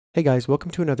Hey guys,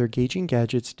 welcome to another Gauging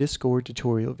Gadgets Discord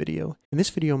tutorial video. In this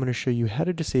video, I'm going to show you how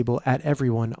to disable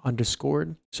 @everyone on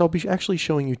Discord. So I'll be actually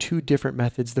showing you two different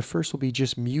methods. The first will be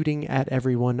just muting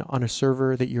 @everyone on a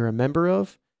server that you're a member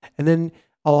of. And then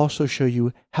I'll also show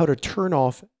you how to turn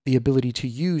off the ability to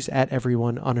use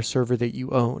 @everyone on a server that you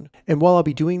own. And while I'll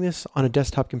be doing this on a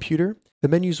desktop computer, the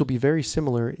menus will be very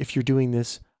similar if you're doing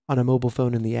this on a mobile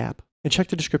phone in the app. And check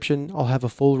the description, I'll have a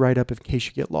full write-up in case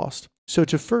you get lost. So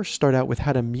to first start out with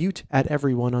how to mute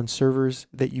 @everyone on servers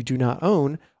that you do not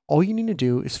own, all you need to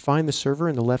do is find the server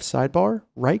in the left sidebar,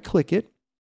 right-click it,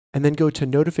 and then go to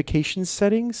Notifications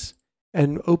Settings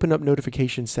and open up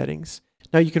Notification Settings.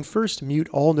 Now you can first mute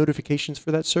all notifications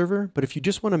for that server, but if you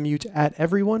just want to mute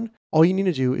 @everyone, all you need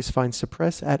to do is find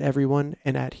Suppress @everyone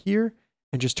and @here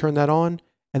and just turn that on,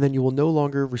 and then you will no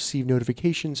longer receive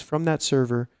notifications from that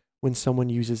server when someone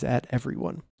uses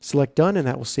 @everyone. Select Done and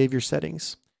that will save your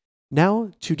settings.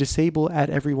 Now to disable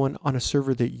 @everyone on a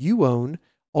server that you own,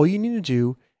 all you need to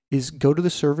do is go to the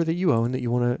server that you own that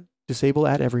you want to disable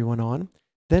 @everyone on.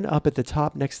 Then up at the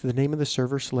top next to the name of the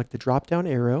server, select the drop down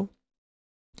arrow.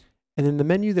 And in the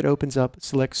menu that opens up,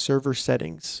 select Server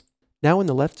Settings. Now in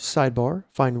the left sidebar,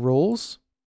 find Roles.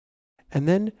 And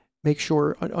then make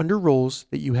sure under Roles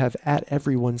that you have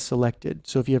 @everyone selected.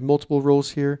 So if you have multiple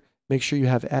roles here, make sure you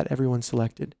have @everyone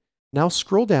selected. Now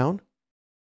scroll down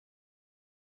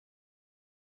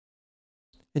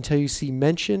until you see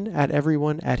Mention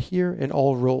 @everyone, @here, and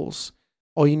all roles.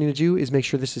 All you need to do is make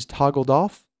sure this is toggled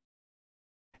off,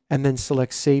 and then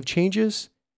select Save Changes,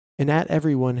 and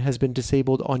 @everyone has been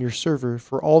disabled on your server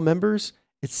for all members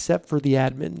except for the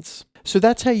admins. So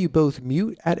that's how you both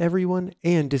mute @everyone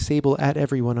and disable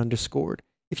 @everyone on Discord.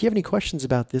 If you have any questions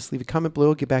about this, leave a comment below,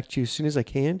 I'll get back to you as soon as I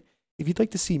can. If you'd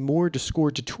like to see more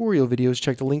Discord tutorial videos,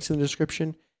 check the links in the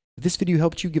description. If this video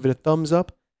helped you, give it a thumbs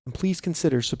up, and please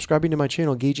consider subscribing to my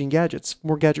channel, Gauging Gadgets, for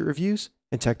more gadget reviews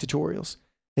and tech tutorials.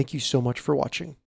 Thank you so much for watching.